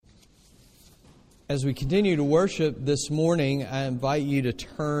As we continue to worship this morning, I invite you to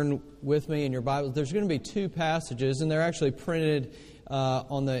turn with me in your Bibles. There's going to be two passages, and they're actually printed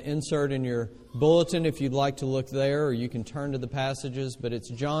on the insert in your bulletin if you'd like to look there, or you can turn to the passages. But it's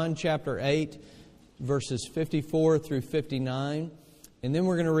John chapter 8, verses 54 through 59. And then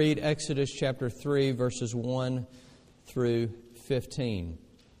we're going to read Exodus chapter 3, verses 1 through 15.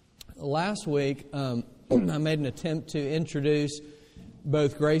 Last week, I made an attempt to introduce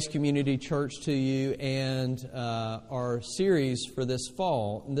both Grace Community Church to you and our series for this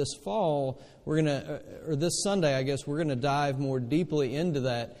fall. And this fall, this Sunday, I guess, we're going to dive more deeply into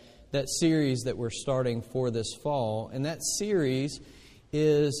that series that we're starting for this fall. And that series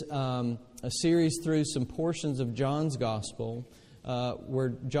is a series through some portions of John's Gospel where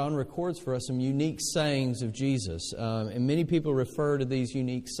John records for us some unique sayings of Jesus. And many people refer to these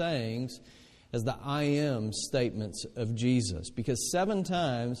unique sayings as the I am statements of Jesus. Because 7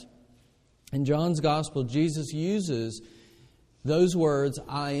 times in John's Gospel, Jesus uses those words,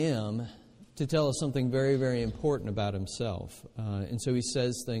 I am, to tell us something very, very important about Himself. And so He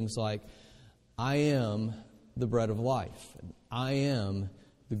says things like, I am the bread of life. I am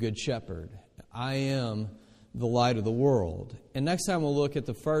the good shepherd. I am the light of the world. And next time we'll look at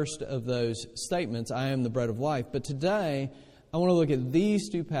the first of those statements, I am the bread of life. But today, I want to look at these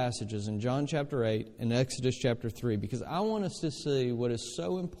two passages in John chapter 8 and Exodus chapter 3 because I want us to see what is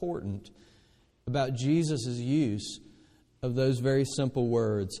so important about Jesus' use of those very simple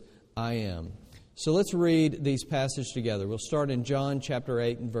words, I am. So let's read these passages together. We'll start in John chapter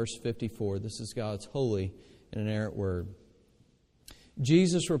 8 and verse 54. This is God's holy and inerrant word.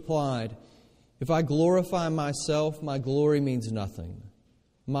 Jesus replied, If I glorify myself, my glory means nothing.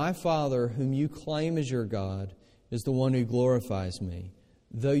 My Father, whom you claim as your God, is the one who glorifies me.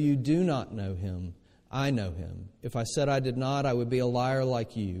 Though you do not know Him, I know Him. If I said I did not, I would be a liar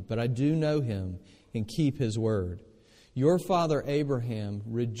like you. But I do know Him and keep His word. Your father Abraham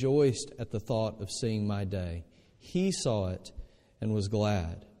rejoiced at the thought of seeing my day. He saw it and was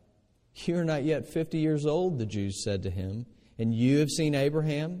glad. You are not yet 50 years old, the Jews said to him, and you have seen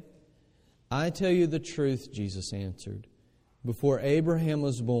Abraham? I tell you the truth, Jesus answered. Before Abraham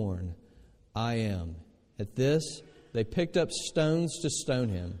was born, I am. At this, they picked up stones to stone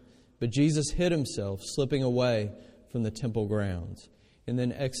Him, but Jesus hid Himself, slipping away from the temple grounds. And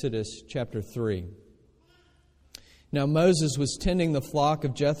then Exodus chapter 3. Now Moses was tending the flock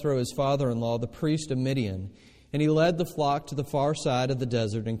of Jethro, his father-in-law, the priest of Midian, and he led the flock to the far side of the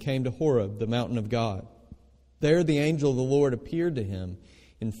desert and came to Horeb, the mountain of God. There the angel of the Lord appeared to him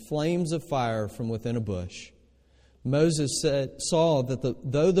in flames of fire from within a bush. Moses saw that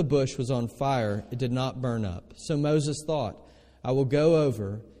though the bush was on fire, it did not burn up. So Moses thought, I will go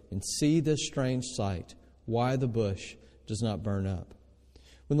over and see this strange sight, why the bush does not burn up.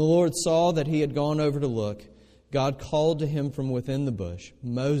 When the Lord saw that he had gone over to look, God called to him from within the bush,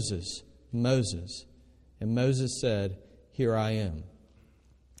 Moses, Moses. And Moses said, Here I am.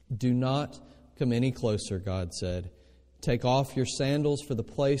 Do not come any closer, God said. Take off your sandals, for the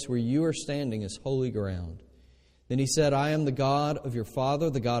place where you are standing is holy ground. Then he said, I am the God of your father,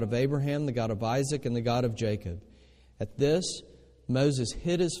 the God of Abraham, the God of Isaac, and the God of Jacob. At this, Moses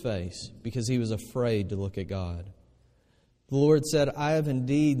hid his face because he was afraid to look at God. The Lord said, I have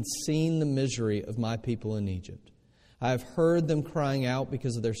indeed seen the misery of my people in Egypt. I have heard them crying out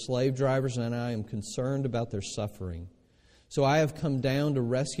because of their slave drivers, and I am concerned about their suffering. So I have come down to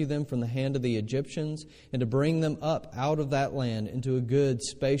rescue them from the hand of the Egyptians and to bring them up out of that land into a good,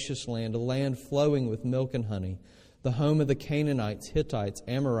 spacious land, a land flowing with milk and honey, the home of the Canaanites, Hittites,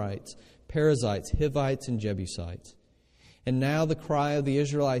 Amorites, Perizzites, Hivites, and Jebusites. And now the cry of the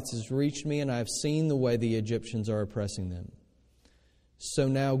Israelites has reached me, and I have seen the way the Egyptians are oppressing them. So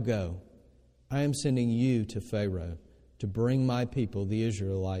now go. I am sending you to Pharaoh to bring my people, the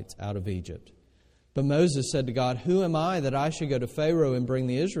Israelites, out of Egypt. But Moses said to God, Who am I that I should go to Pharaoh and bring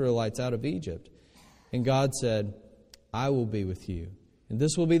the Israelites out of Egypt? And God said, I will be with you. And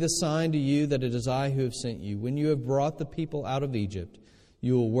this will be the sign to you that it is I who have sent you. When you have brought the people out of Egypt,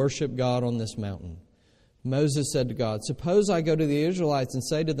 you will worship God on this mountain. Moses said to God, Suppose I go to the Israelites and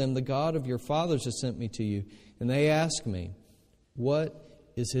say to them, The God of your fathers has sent me to you. And they ask me,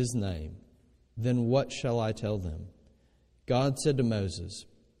 What is His name? Then what shall I tell them? God said to Moses,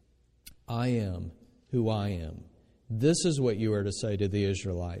 I am who I am. This is what you are to say to the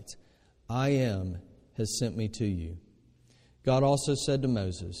Israelites. I am has sent me to you. God also said to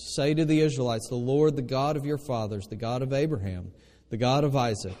Moses, Say to the Israelites, The Lord, the God of your fathers, the God of Abraham, the God of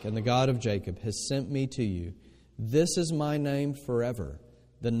Isaac, and the God of Jacob, has sent me to you. This is my name forever,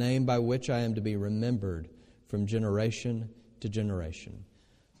 the name by which I am to be remembered from generation to generation.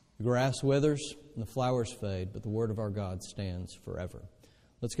 The grass withers, and the flowers fade, but the word of our God stands forever.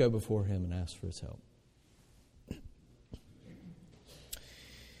 Let's go before Him and ask for His help.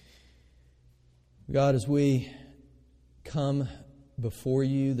 God, as we come before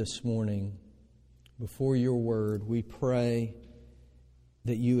You this morning, before Your word, we pray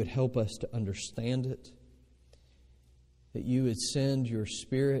that You would help us to understand it, that You would send Your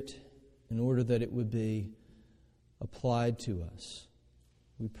Spirit in order that it would be applied to us.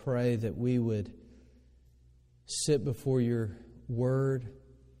 We pray that we would sit before Your word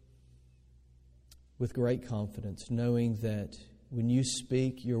with great confidence, knowing that when You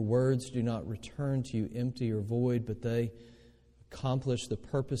speak, Your words do not return to You empty or void, but they accomplish the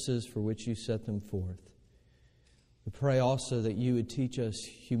purposes for which You set them forth. We pray also that You would teach us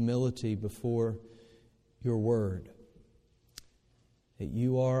humility before Your word, that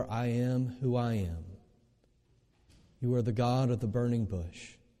You are I am who I am. You are the God of the burning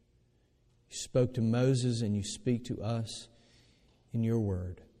bush. You spoke to Moses and You speak to us in Your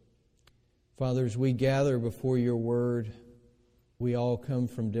word. Father, as we gather before Your word, we all come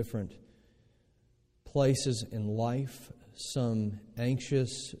from different places in life, some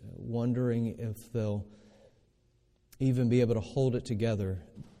anxious, wondering if they'll even be able to hold it together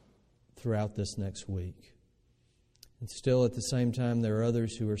throughout this next week. And still at the same time, there are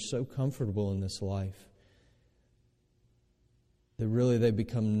others who are so comfortable in this life that really they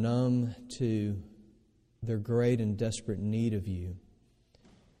become numb to their great and desperate need of You.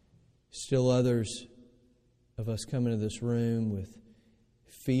 Still others of us come into this room with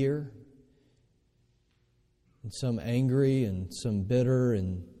fear, and some angry, and some bitter,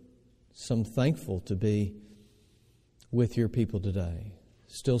 and some thankful to be with Your people today.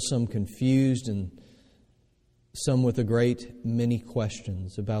 Still some confused, and some with a great many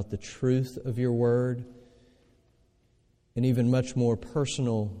questions about the truth of Your word, and even much more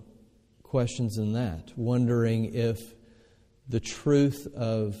personal questions than that, wondering if the truth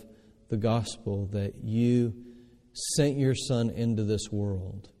of the gospel that You sent Your Son into this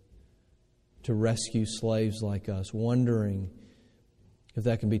world to rescue slaves like us, wondering if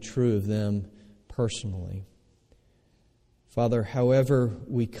that can be true of them personally. Father, however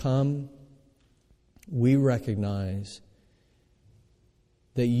we come, we recognize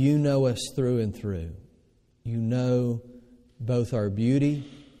that You know us through and through. You know both our beauty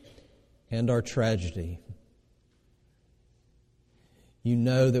and our tragedy. You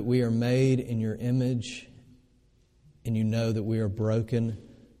know that we are made in Your image, and You know that we are broken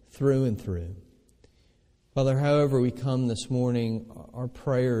through and through. Father, however we come this morning, our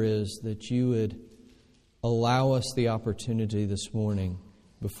prayer is that You would allow us the opportunity this morning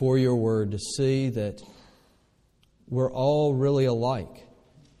before Your word to see that we're all really alike,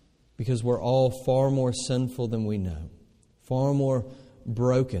 because we're all far more sinful than we know, far more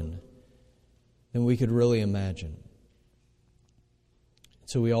broken than we could really imagine.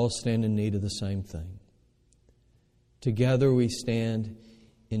 So we all stand in need of the same thing. Together we stand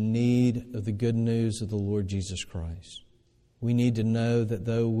in need of the good news of the Lord Jesus Christ. We need to know that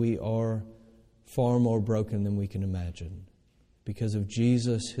though we are far more broken than we can imagine, because of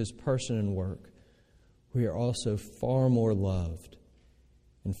Jesus, His person and work, we are also far more loved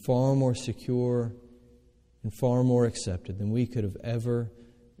and far more secure and far more accepted than we could have ever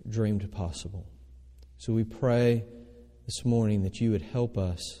dreamed possible. So we pray this morning that You would help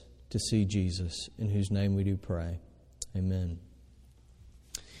us to see Jesus, in whose name we do pray. Amen.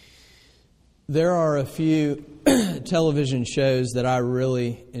 There are a few television shows that I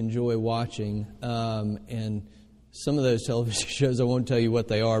really enjoy watching, and some of those television shows, I won't tell you what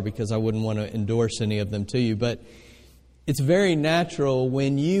they are because I wouldn't want to endorse any of them to you, but it's very natural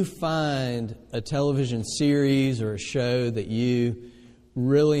when you find a television series or a show that you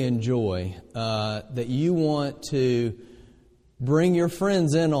really enjoy, that you want to bring your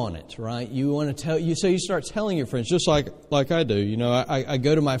friends in on it, right? You want to tell you, so you start telling your friends, just like I do. You know, I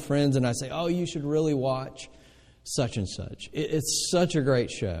go to my friends and I say, "Oh, you should really watch such and such. It's such a great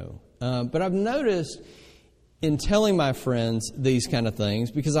show." But I've noticed in telling my friends these kind of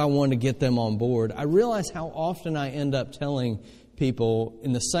things, because I want to get them on board, I realize how often I end up telling people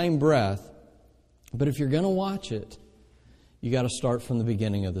in the same breath, "But if you're going to watch it, you got to start from the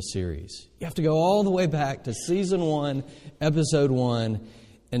beginning of the series. You have to go all the way back to season 1, episode 1,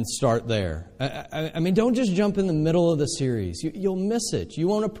 and start there." I mean, don't just jump in the middle of the series. You'll miss it. You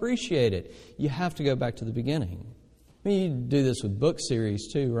won't appreciate it. You have to go back to the beginning. I mean, you do this with book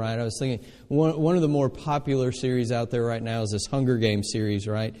series too, right? I was thinking one of the more popular series out there right now is this Hunger Games series,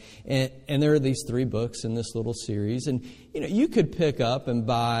 right? And there are these 3 books in this little series, and you could pick up and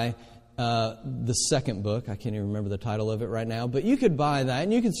buy the second book. I can't even remember the title of it right now, but you could buy that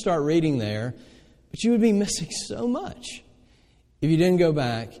and you could start reading there. But you would be missing so much if you didn't go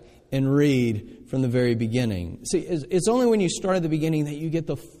back and read from the very beginning. See, it's only when you start at the beginning that you get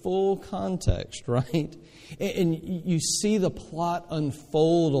the full context, right? And you see the plot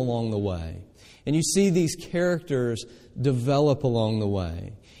unfold along the way. And you see these characters develop along the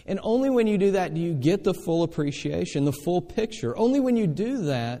way. And only when you do that do you get the full appreciation, the full picture. Only when you do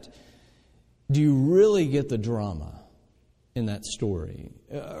that do you really get the drama in that story,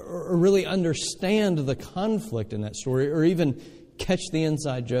 or really understand the conflict in that story, or even catch the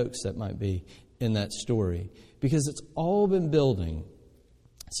inside jokes that might be in that story. Because it's all been building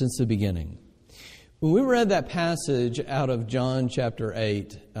since the beginning. When we read that passage out of John chapter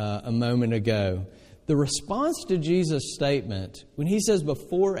 8 a moment ago, the response to Jesus' statement, when he says,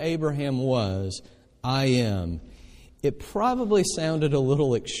 before Abraham was, I am, it probably sounded a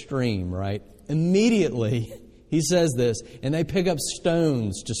little extreme, right? Immediately, he says this, and they pick up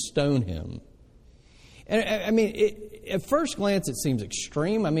stones to stone him. And I mean, at first glance, it seems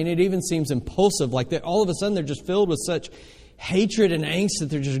extreme. I mean, it even seems impulsive, like that all of a sudden they're just filled with such hatred and angst that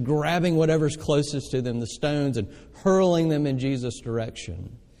they're just grabbing whatever's closest to them, the stones, and hurling them in Jesus'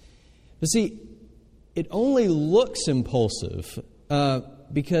 direction. But see, it only looks impulsive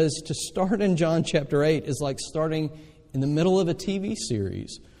because to start in John chapter 8 is like starting in the middle of a TV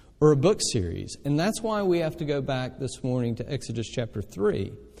series or a book series. And that's why we have to go back this morning to Exodus chapter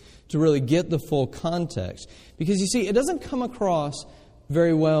 3 to really get the full context. Because you see, it doesn't come across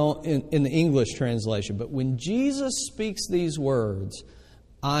very well in the English translation, but when Jesus speaks these words,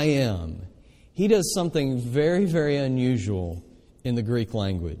 I am, he does something very, very unusual in the Greek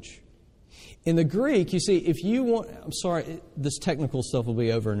language. In the Greek, you see, if you want, I'm sorry, this technical stuff will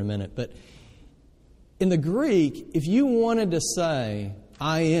be over in a minute, but in the Greek, if you wanted to say,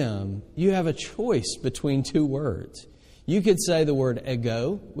 I am, you have a choice between two words. You could say the word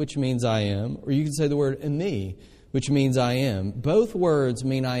ego, which means I am, or you could say the word eimi, which means I am. Both words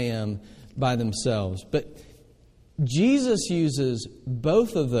mean I am by themselves. But Jesus uses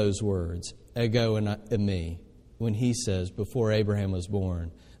both of those words, ego and eimi, when he says, before Abraham was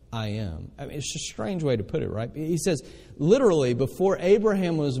born, I am. I mean, it's a strange way to put it, right? He says, literally, before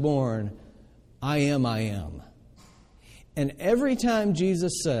Abraham was born, I am, I am. And every time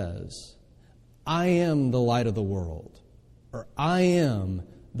Jesus says, I am the light of the world, or I am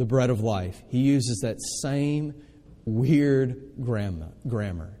the bread of life, he uses that same weird grammar.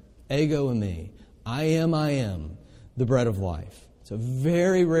 Ego eimi. I am the bread of life. It's a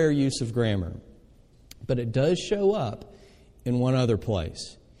very rare use of grammar. But it does show up in one other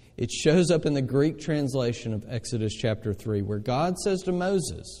place. It shows up in the Greek translation of Exodus chapter 3, where God says to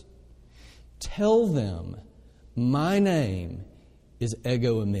Moses, tell them, my name is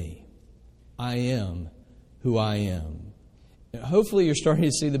ego eimi. I am who I am. Hopefully you're starting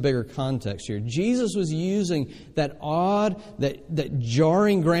to see the bigger context here. Jesus was using that odd, that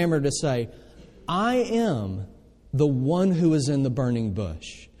jarring grammar to say, I am the one who is in the burning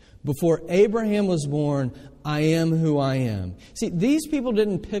bush. Before Abraham was born, I am who I am. See, these people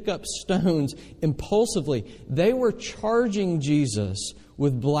didn't pick up stones impulsively. They were charging Jesus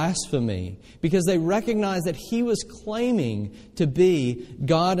with blasphemy because they recognized that he was claiming to be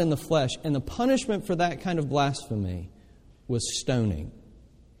God in the flesh. And the punishment for that kind of blasphemy was stoning.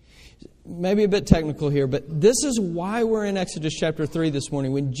 Maybe a bit technical here, but this is why we're in Exodus chapter 3 this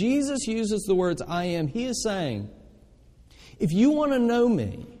morning. When Jesus uses the words I am, he is saying, if you want to know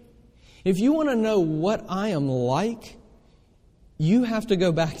me, if you want to know what I am like, you have to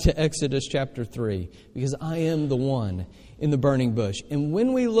go back to Exodus chapter 3, because I am the one in the burning bush. And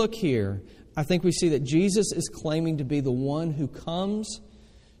when we look here, I think we see that Jesus is claiming to be the one who comes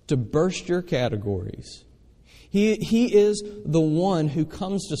to burst your categories. He is the one who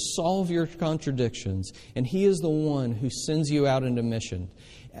comes to solve your contradictions, and He is the one who sends you out into mission.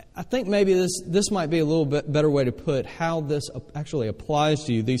 I think maybe this might be a little bit better way to put how this actually applies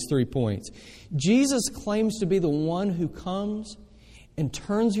to you, these 3 points. Jesus claims to be the one who comes and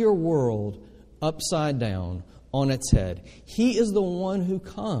turns your world upside down on its head. He is the one who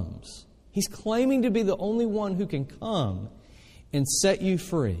comes. He's claiming to be the only one who can come and set you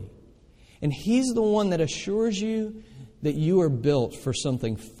free. And He's the one that assures you that you are built for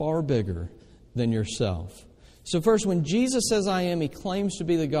something far bigger than yourself. So first, when Jesus says I am, He claims to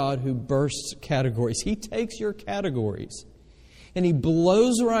be the God who bursts categories. He takes your categories and He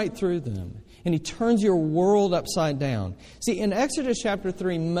blows right through them. And He turns your world upside down. See, in Exodus chapter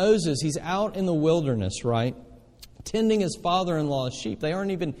 3, Moses, he's out in the wilderness, right? Tending his father-in-law's sheep. They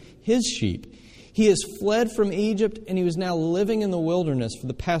aren't even his sheep. He has fled from Egypt, and he was now living in the wilderness for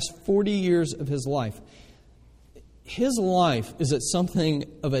the past 40 years of his life. his life is at something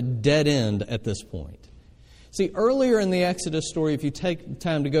of a dead end at this point. See, earlier in the Exodus story, if you take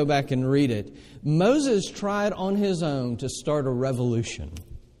time to go back and read it, Moses tried on his own to start a revolution.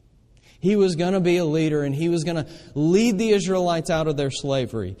 He was going to be a leader, and he was going to lead the Israelites out of their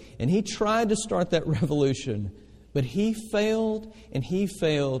slavery. And he tried to start that revolution, but he failed, and he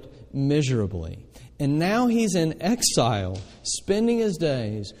failed miserably. And now he's in exile, spending his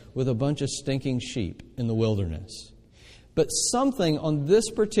days with a bunch of stinking sheep in the wilderness. But something on this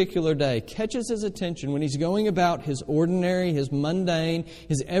particular day catches his attention when he's going about his ordinary, his mundane,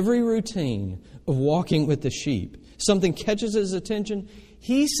 his every routine of walking with the sheep. Something catches his attention.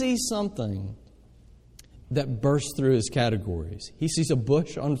 He sees something that bursts through his categories. He sees a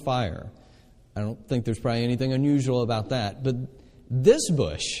bush on fire. I don't think there's probably anything unusual about that. But this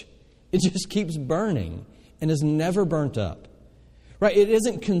bush, it just keeps burning and is never burnt up. Right? It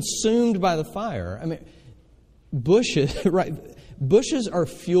isn't consumed by the fire. I mean, bushes are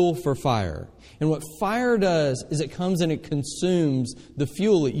fuel for fire. And what fire does is it comes and it consumes the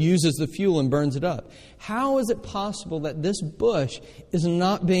fuel. It uses the fuel and burns it up. How is it possible that this bush is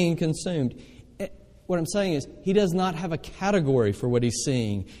not being consumed? What I'm saying is he does not have a category for what he's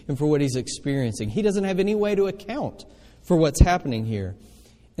seeing and for what he's experiencing. He doesn't have any way to account for what's happening here.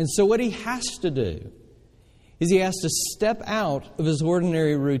 And so what he has to do is he has to step out of his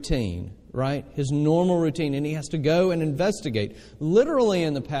ordinary routine, right? His normal routine, and he has to go and investigate. Literally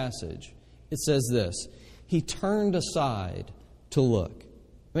in the passage, it says this: he turned aside to look.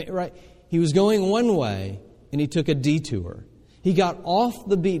 I mean, right? He was going one way, and he took a detour. He got off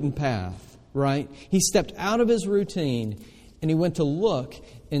the beaten path, right? He stepped out of his routine, and he went to look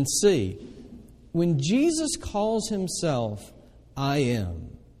and see. When Jesus calls himself I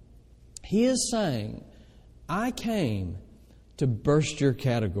am, he is saying, I came to burst your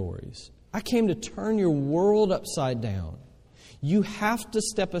categories. I came to turn your world upside down. You have to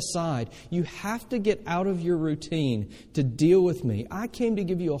step aside. You have to get out of your routine to deal with me. I came to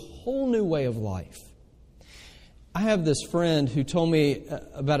give you a whole new way of life. I have this friend who told me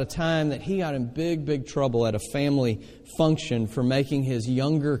about a time that he got in big trouble at a family function for making his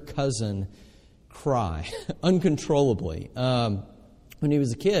younger cousin cry uncontrollably when he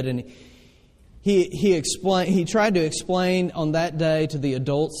was a kid. And He tried to explain on that day to the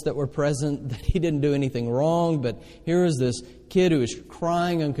adults that were present that he didn't do anything wrong, but here was this kid who was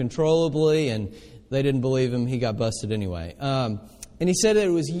crying uncontrollably, and they didn't believe him. He got busted anyway. And he said that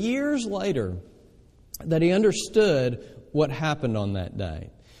it was years later that he understood what happened on that day.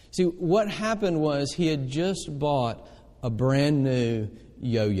 See, what happened was he had just bought a brand new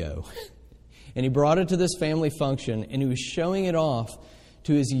yo-yo, and he brought it to this family function, and he was showing it off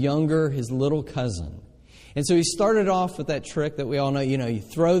to his little cousin. And so he started off with that trick that we all know. You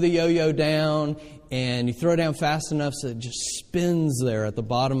throw the yo-yo down, and you throw it down fast enough so it just spins there at the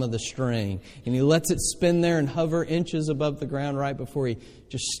bottom of the string. And he lets it spin there and hover inches above the ground right before he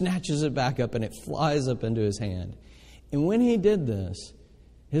just snatches it back up, and it flies up into his hand. And when he did this,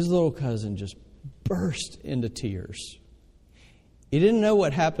 his little cousin just burst into tears. He didn't know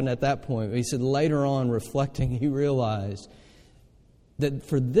what happened at that point, but he said later on, reflecting, he realized that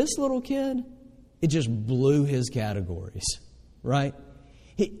for this little kid, it just blew his categories, right?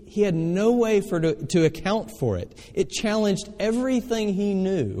 He had no way to account for it. It challenged everything he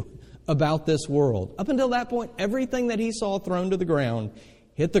knew about this world. Up until that point, everything that he saw thrown to the ground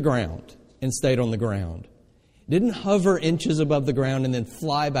hit the ground and stayed on the ground. It didn't hover inches above the ground and then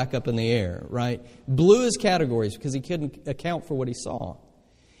fly back up in the air, right? Blew his categories because he couldn't account for what he saw.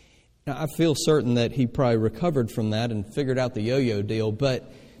 Now, I feel certain that he probably recovered from that and figured out the yo-yo deal.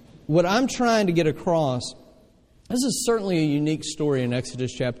 But what I'm trying to get across, this is certainly a unique story in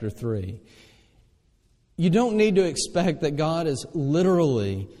Exodus chapter 3. You don't need to expect that God is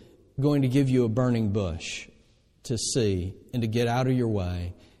literally going to give you a burning bush to see and to get out of your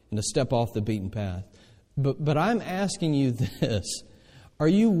way and to step off the beaten path. But I'm asking you this. Are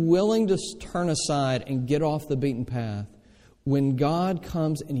you willing to turn aside and get off the beaten path when God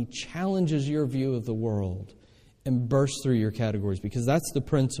comes and He challenges your view of the world and bursts through your categories? Because that's the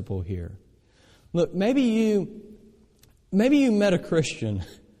principle here. Look, maybe you met a Christian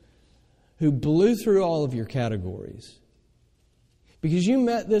who blew through all of your categories. Because you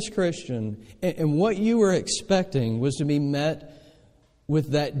met this Christian, and what you were expecting was to be met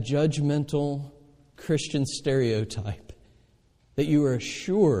with that judgmental Christian stereotype that you were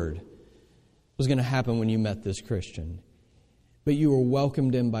assured was going to happen when you met this Christian. But you were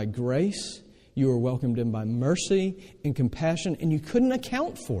welcomed in by grace, you were welcomed in by mercy and compassion, and you couldn't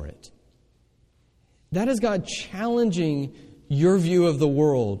account for it. That is God challenging your view of the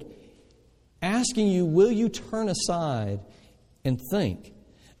world. asking you, will you turn aside and think?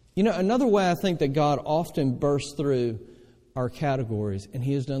 You know, another way I think that God often bursts through our categories, and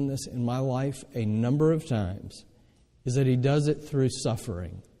He has done this in my life a number of times, is that He does it through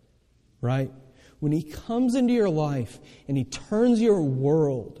suffering, right? When He comes into your life and He turns your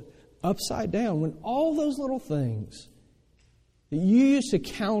world upside down, when all those little things that you used to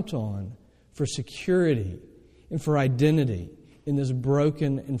count on for security and for identity in this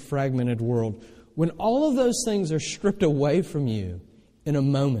broken and fragmented world, when all of those things are stripped away from you in a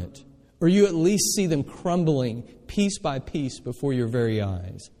moment, or you at least see them crumbling piece by piece before your very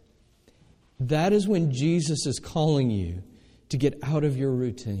eyes, that is when Jesus is calling you to get out of your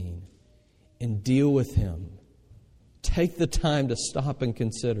routine and deal with Him. Take the time to stop and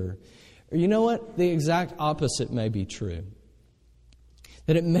consider. Or you know what? The exact opposite may be true.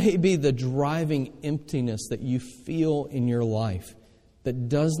 That it may be the driving emptiness that you feel in your life that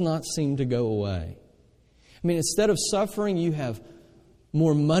does not seem to go away. I mean, instead of suffering, you have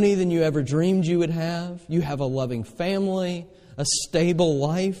more money than you ever dreamed you would have. You have a loving family, a stable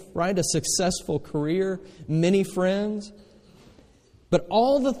life, right? A successful career, many friends. But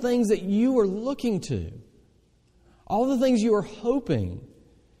all the things that you are looking to, all the things you are hoping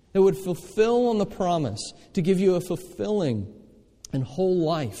that would fulfill on the promise to give you a fulfilling and whole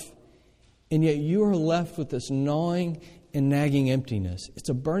life, and yet you are left with this gnawing and nagging emptiness. It's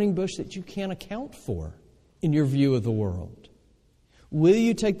a burning bush that you can't account for in your view of the world. Will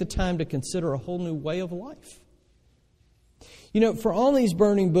you take the time to consider a whole new way of life? You know, for all these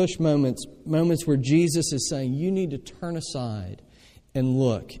burning bush moments where Jesus is saying you need to turn aside and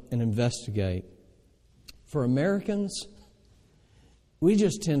look and investigate, for Americans, we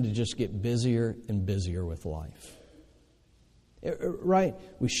just tend to just get busier and busier with life. Right?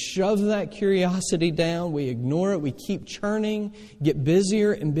 We shove that curiosity down. We ignore it. We keep churning, get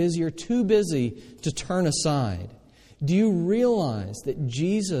busier and busier, too busy to turn aside. Do you realize that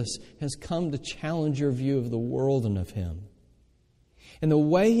Jesus has come to challenge your view of the world and of Him? And the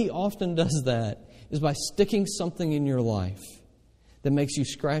way He often does that is by sticking something in your life that makes you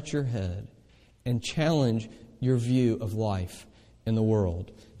scratch your head and challenge your view of life and the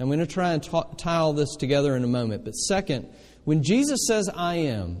world. I'm going to try and tie all this together in a moment. But second, when Jesus says, I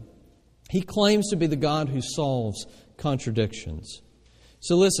am, He claims to be the God who solves contradictions.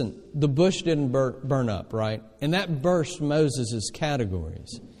 So listen, the bush didn't burn up, right? And that burst Moses'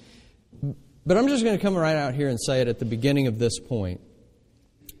 categories. But I'm just going to come right out here and say it at the beginning of this point.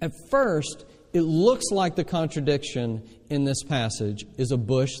 At first, it looks like the contradiction in this passage is a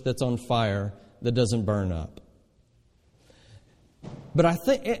bush that's on fire that doesn't burn up. But I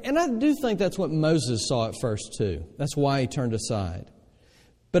do think that's what Moses saw at first too. That's why he turned aside.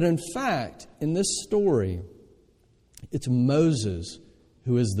 But in fact, in this story, it's Moses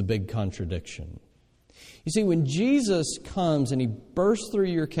who is the big contradiction. You see, when Jesus comes and He bursts through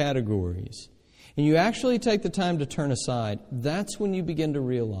your categories, and you actually take the time to turn aside, that's when you begin to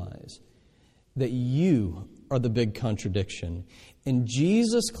realize that you are the big contradiction. And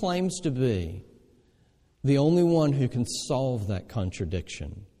Jesus claims to be the only one who can solve that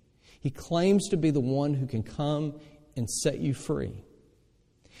contradiction. He claims to be the one who can come and set you free.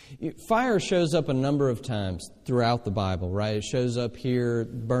 Fire shows up a number of times throughout the Bible, right? It shows up here,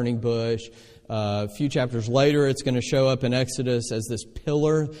 burning bush. A few chapters later, it's going to show up in Exodus as this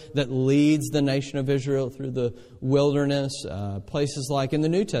pillar that leads the nation of Israel through the wilderness. Places like in the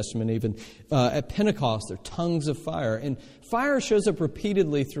New Testament, even at Pentecost, there are tongues of fire. And fire shows up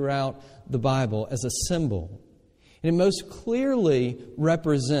repeatedly throughout the Bible as a symbol. And it most clearly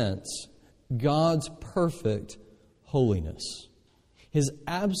represents God's perfect holiness, His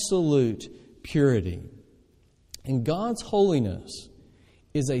absolute purity. And God's holiness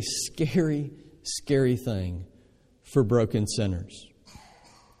is a scary, scary thing for broken sinners.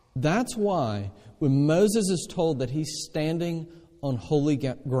 That's why when Moses is told that he's standing on holy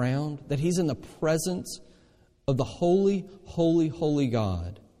ground, that he's in the presence of the holy, holy, holy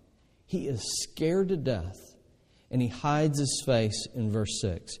God, he is scared to death and he hides his face in verse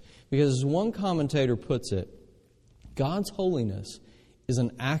 6. Because as one commentator puts it, God's holiness is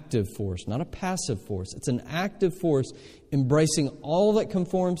an active force, not a passive force. It's an active force embracing all that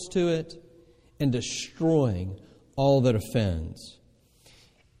conforms to it and destroying all that offends.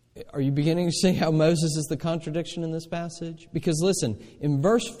 Are you beginning to see how Moses is the contradiction in this passage? Because listen, in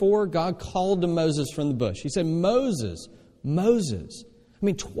verse 4, God called to Moses from the bush. He said, Moses, Moses. I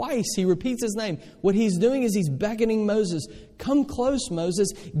mean, twice he repeats his name. What he's doing is he's beckoning Moses, come close,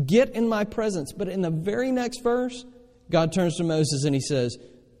 Moses, get in my presence. But in the very next verse, God turns to Moses and he says,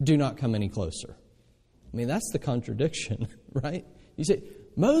 do not come any closer. I mean, that's the contradiction, right? You say,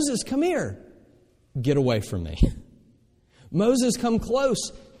 Moses, come here. get away from me. Moses, come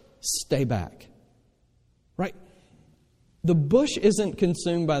close, stay back. Right? The bush isn't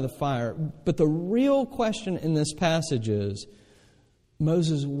consumed by the fire, but the real question in this passage is,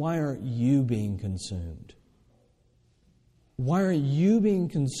 Moses, why aren't you being consumed? Why are you being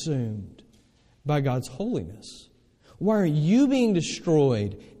consumed by God's holiness? Why are you being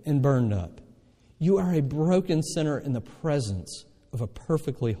destroyed and burned up? You are a broken sinner in the presence of a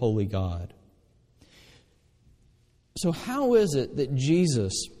perfectly holy God. So how is it that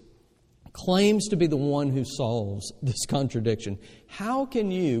Jesus claims to be the one who solves this contradiction? How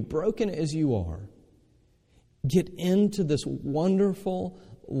can you, broken as you are, get into this wonderful,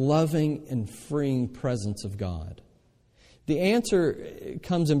 loving, and freeing presence of God? The answer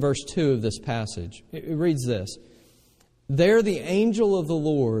comes in verse 2 of this passage. It reads this: "There the angel of the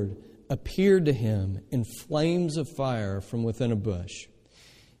Lord appeared to him in flames of fire from within a bush."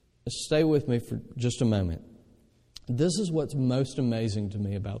 Stay with me for just a moment. This is what's most amazing to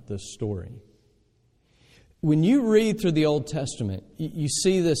me about this story. When you read through the Old Testament, you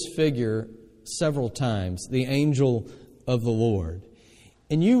see this figure several times, the angel of the Lord.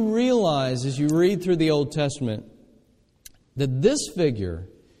 And you realize as you read through the Old Testament that this figure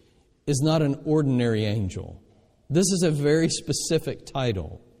is not an ordinary angel. This is a very specific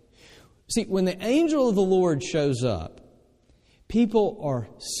title. See, when the angel of the Lord shows up, people are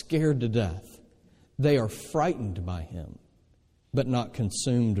scared to death. They are frightened by him, but not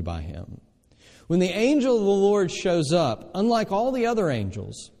consumed by him. When the angel of the Lord shows up, unlike all the other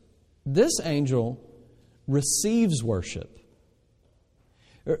angels, this angel receives worship.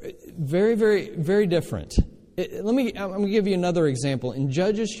 Very, very, very different. I'm going to give you another example. In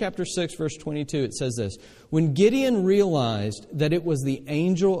Judges chapter 6, verse 22, it says this: "When Gideon realized that it was the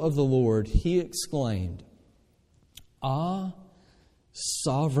angel of the Lord, he exclaimed, 'Ah,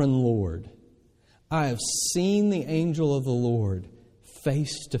 sovereign Lord, I have seen the angel of the Lord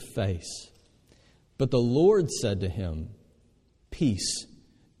face to face.' But the Lord said to him, 'Peace,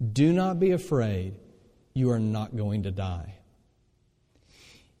 do not be afraid. You are not going to die.'"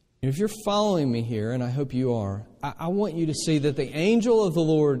 If you're following me here, and I hope you are, I want you to see that the angel of the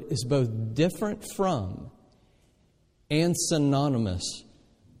Lord is both different from and synonymous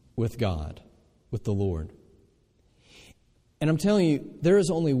with God, with the Lord. And I'm telling you, there is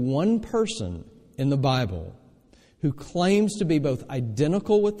only one person in the Bible who claims to be both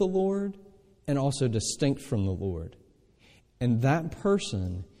identical with the Lord and also distinct from the Lord. And that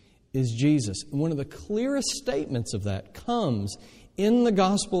person is Jesus. And one of the clearest statements of that comes in the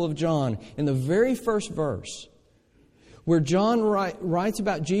Gospel of John, in the very first verse, where John writes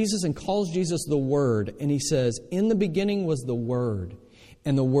about Jesus and calls Jesus the Word. And he says, "In the beginning was the Word,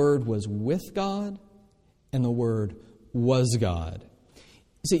 and the Word was with God, and the Word was God."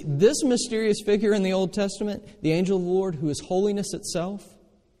 See, this mysterious figure in the Old Testament, the angel of the Lord, who is holiness itself,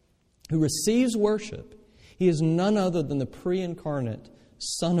 who receives worship, he is none other than the pre-incarnate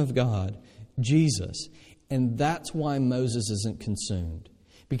Son of God, Jesus. And that's why Moses isn't consumed.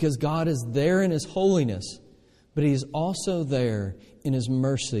 Because God is there in His holiness, but He is also there in His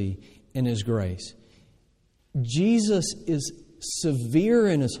mercy and His grace. Jesus is severe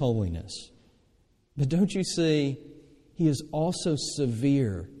in His holiness. But don't you see, He is also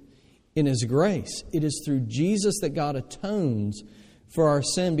severe in His grace. It is through Jesus that God atones for our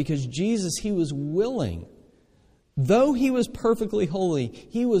sin, because Jesus, He was willing. Though He was perfectly holy,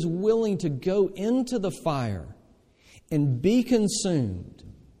 He was willing to go into the fire and be consumed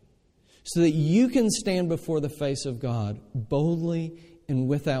so that you can stand before the face of God boldly and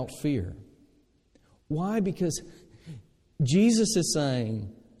without fear. Why? Because Jesus is saying,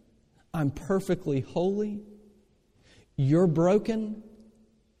 "I'm perfectly holy, you're broken,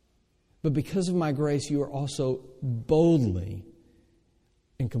 but because of my grace, you are also boldly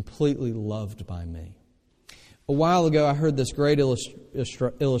and completely loved by me." A while ago, I heard this great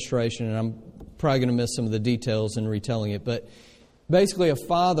illustration, and I'm probably going to miss some of the details in retelling it, but basically a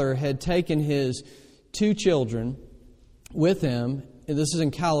father had taken his 2 children with him, and this is in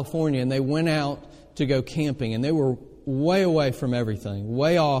California, and they went out to go camping, and they were way away from everything,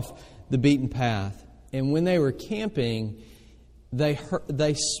 way off the beaten path. And when they were camping, they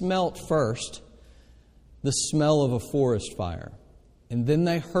smelt first the smell of a forest fire, and then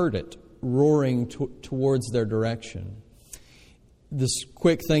they heard it roaring towards their direction. This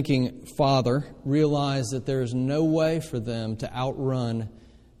quick-thinking father realized that there is no way for them to outrun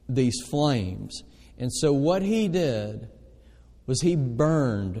these flames. And so what he did was he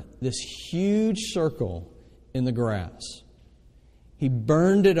burned this huge circle in the grass. He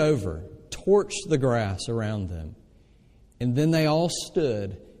burned it over, torched the grass around them. And then they all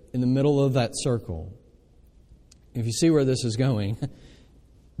stood in the middle of that circle, if you see where this is going,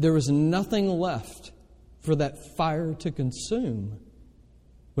 there was nothing left for that fire to consume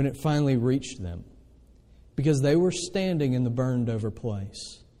when it finally reached them, because they were standing in the burned over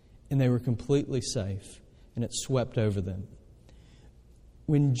place and they were completely safe, and it swept over them.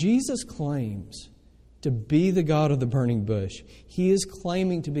 When Jesus claims to be the God of the burning bush, He is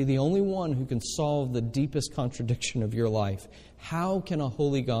claiming to be the only one who can solve the deepest contradiction of your life. How can a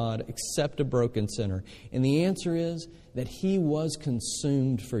holy God accept a broken sinner? And the answer is that He was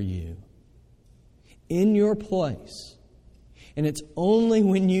consumed for you in your place. And it's only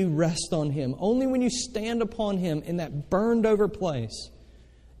when you rest on Him, only when you stand upon Him in that burned over place,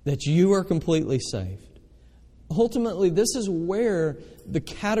 that you are completely saved. Ultimately, this is where the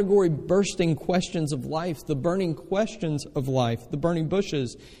category bursting questions of life, the burning questions of life, the burning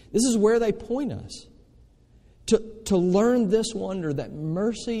bushes, this is where they point us. To learn this wonder that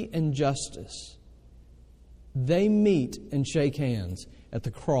mercy and justice, they meet and shake hands at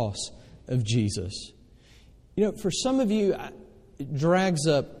the cross of Jesus. You know, for some of you, it drags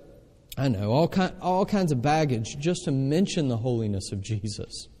up, I know, all kinds of baggage just to mention the holiness of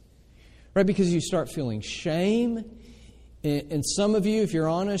Jesus. Right? Because you start feeling shame. And some of you, if you're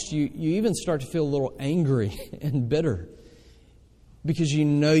honest, you even start to feel a little angry and bitter because you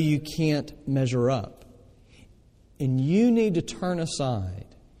know you can't measure up. And you need to turn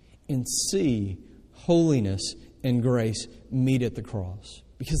aside and see holiness and grace meet at the cross,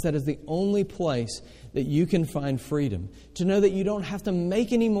 because that is the only place that you can find freedom. To know that you don't have to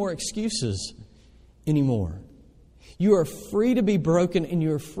make any more excuses anymore. You are free to be broken and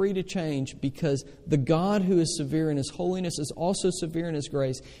you are free to change, because the God who is severe in His holiness is also severe in His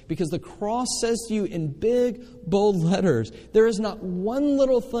grace. Because the cross says to you in big, bold letters, there is not one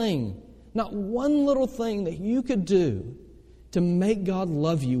little thing that you could do to make God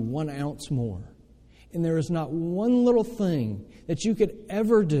love you 1 ounce more. And there is not one little thing that you could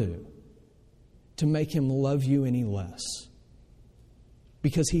ever do to make Him love you any less.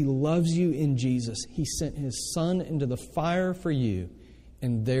 Because He loves you in Jesus. He sent His Son into the fire for you,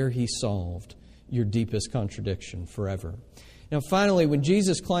 and there He solved your deepest contradiction forever. Now, finally, when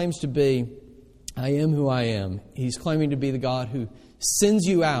Jesus claims to be, I am who I am, He's claiming to be the God who sends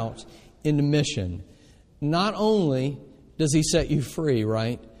you out into mission. Not only does He set you free,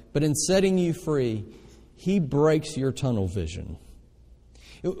 right? But in setting you free, He breaks your tunnel vision.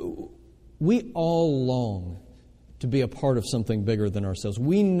 We all long to be a part of something bigger than ourselves.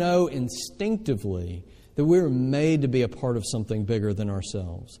 We know instinctively that we're made to be a part of something bigger than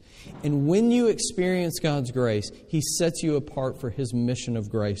ourselves. And when you experience God's grace, He sets you apart for His mission of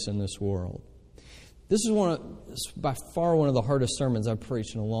grace in this world. This is by far one of the hardest sermons I've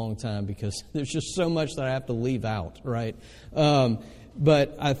preached in a long time, because there's just so much that I have to leave out, right?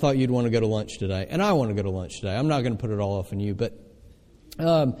 But I thought you'd want to go to lunch today, and I want to go to lunch today. I'm not going to put it all off on you, but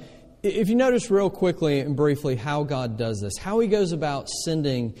if you notice real quickly and briefly how God does this, how He goes about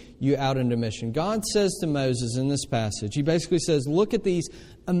sending you out into mission. God says to Moses in this passage, He basically says, look at these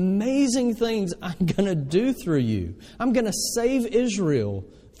amazing things I'm going to do through you. I'm going to save Israel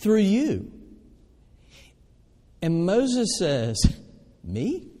through you. And Moses says,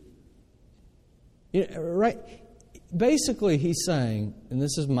 me? You know, right? Basically, he's saying, and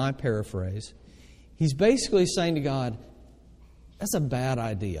this is my paraphrase, he's basically saying to God, that's a bad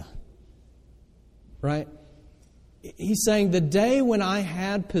idea. Right? He's saying the day when I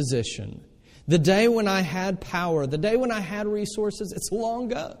had position, the day when I had power, the day when I had resources, it's long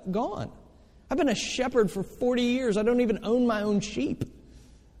gone. I've been a shepherd for 40 years. I don't even own my own sheep.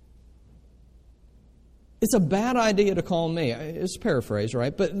 It's a bad idea to call me. It's a paraphrase,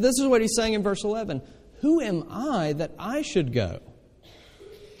 right? But this is what he's saying in verse 11. Who am I that I should go?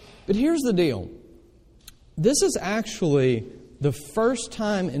 But here's the deal. This is actually the first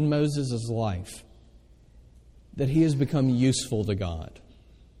time in Moses' life that he has become useful to God.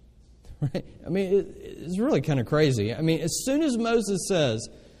 Right? I mean, it's really kind of crazy. I mean, as soon as Moses says,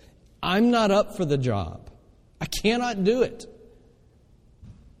 I'm not up for the job, I cannot do it,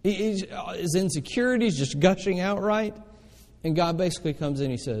 his insecurity is just gushing out, right? And God basically comes in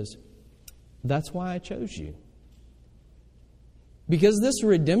and He says, that's why I chose you. Because this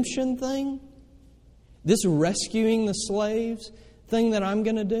redemption thing, this rescuing the slaves thing that I'm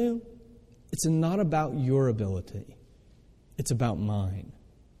going to do, it's not about your ability. It's about mine.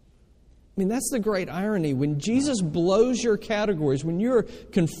 I mean, that's the great irony. When Jesus blows your categories, when you're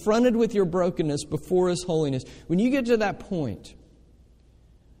confronted with your brokenness before His holiness, when you get to that point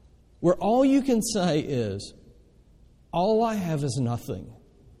where all you can say is, all I have is nothing,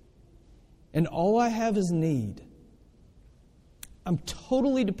 and all I have is need, I'm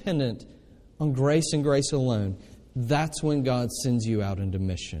totally dependent on grace and grace alone, that's when God sends you out into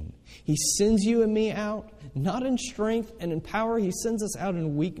mission. He sends you and me out, not in strength and in power. He sends us out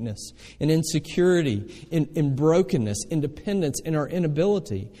in weakness, in insecurity, in brokenness, in dependence, in our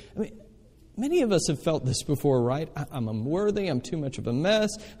inability. I mean, many of us have felt this before, right? I'm unworthy, I'm too much of a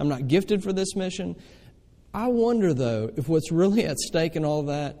mess, I'm not gifted for this mission. I wonder, though, if what's really at stake in all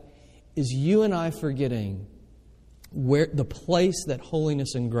that is you and I forgetting where the place that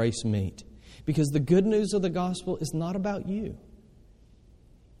holiness and grace meet. Because the good news of the gospel is not about you.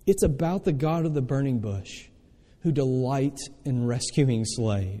 It's about the God of the burning bush who delights in rescuing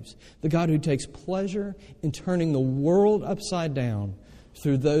slaves. The God who takes pleasure in turning the world upside down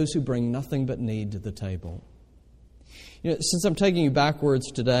through those who bring nothing but need to the table. You know, since I'm taking you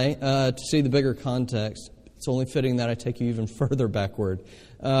backwards today to see the bigger context, it's only fitting that I take you even further backwards.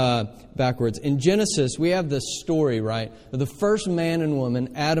 In Genesis, we have this story, right, of the first man and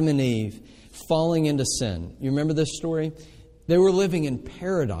woman, Adam and Eve, falling into sin. You remember this story? They were living in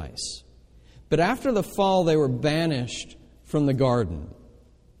paradise. But after the fall, they were banished from the garden.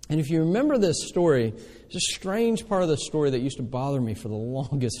 And if you remember this story, it's a strange part of the story that used to bother me for the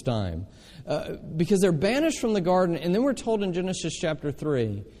longest time. Because they're banished from the garden, and then we're told in Genesis chapter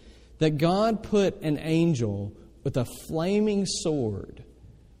 3 that God put an angel with a flaming sword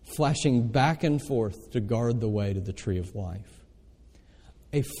flashing back and forth to guard the way to the tree of life.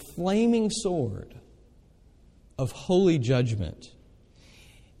 A flaming sword of holy judgment.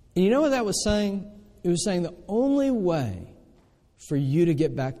 And you know what that was saying? It was saying the only way for you to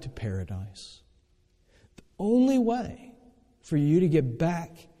get back to paradise, the only way for you to get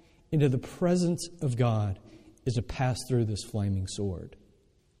back into the presence of God is to pass through this flaming sword.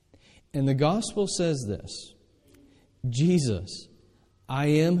 And the gospel says this: Jesus, I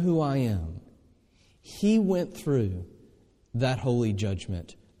am who I am. He went through that holy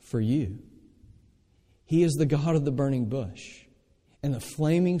judgment for you. He is the God of the burning bush. And the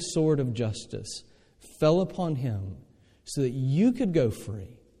flaming sword of justice fell upon Him so that you could go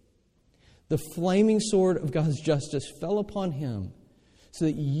free. The flaming sword of God's justice fell upon Him so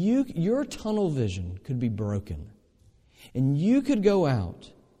that your tunnel vision could be broken. And you could go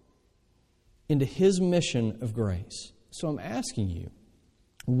out into His mission of grace. So I'm asking you,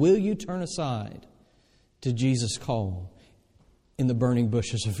 will you turn aside to Jesus' call in the burning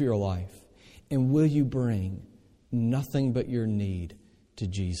bushes of your life? And will you bring nothing but your need to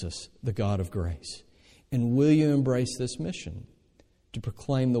Jesus, the God of grace? And will you embrace this mission to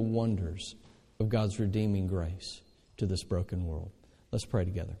proclaim the wonders of God's redeeming grace to this broken world? Let's pray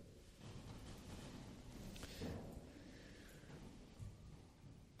together.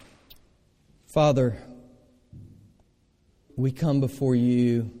 Father, we come before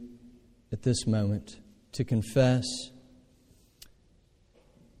you at this moment to confess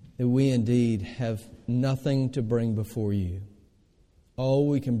that we indeed have nothing to bring before you. All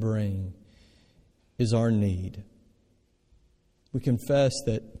we can bring is our need. We confess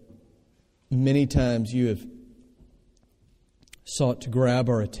that many times you have sought to grab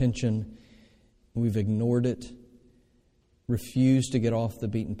our attention. We've ignored it, refused to get off the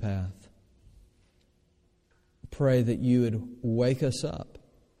beaten path. Pray that you would wake us up.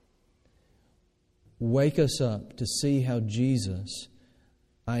 Wake us up to see how Jesus,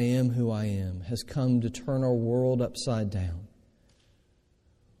 I am who I am, has come to turn our world upside down.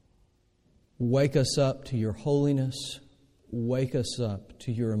 Wake us up to your holiness. Wake us up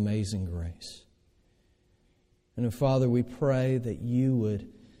to your amazing grace. And Father, we pray that you would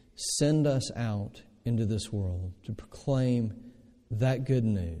send us out into this world to proclaim that good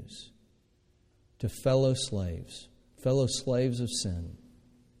news to fellow slaves of sin,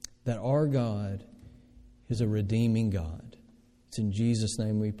 that our God is a redeeming God. It's in Jesus'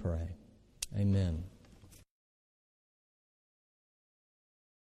 name we pray. Amen.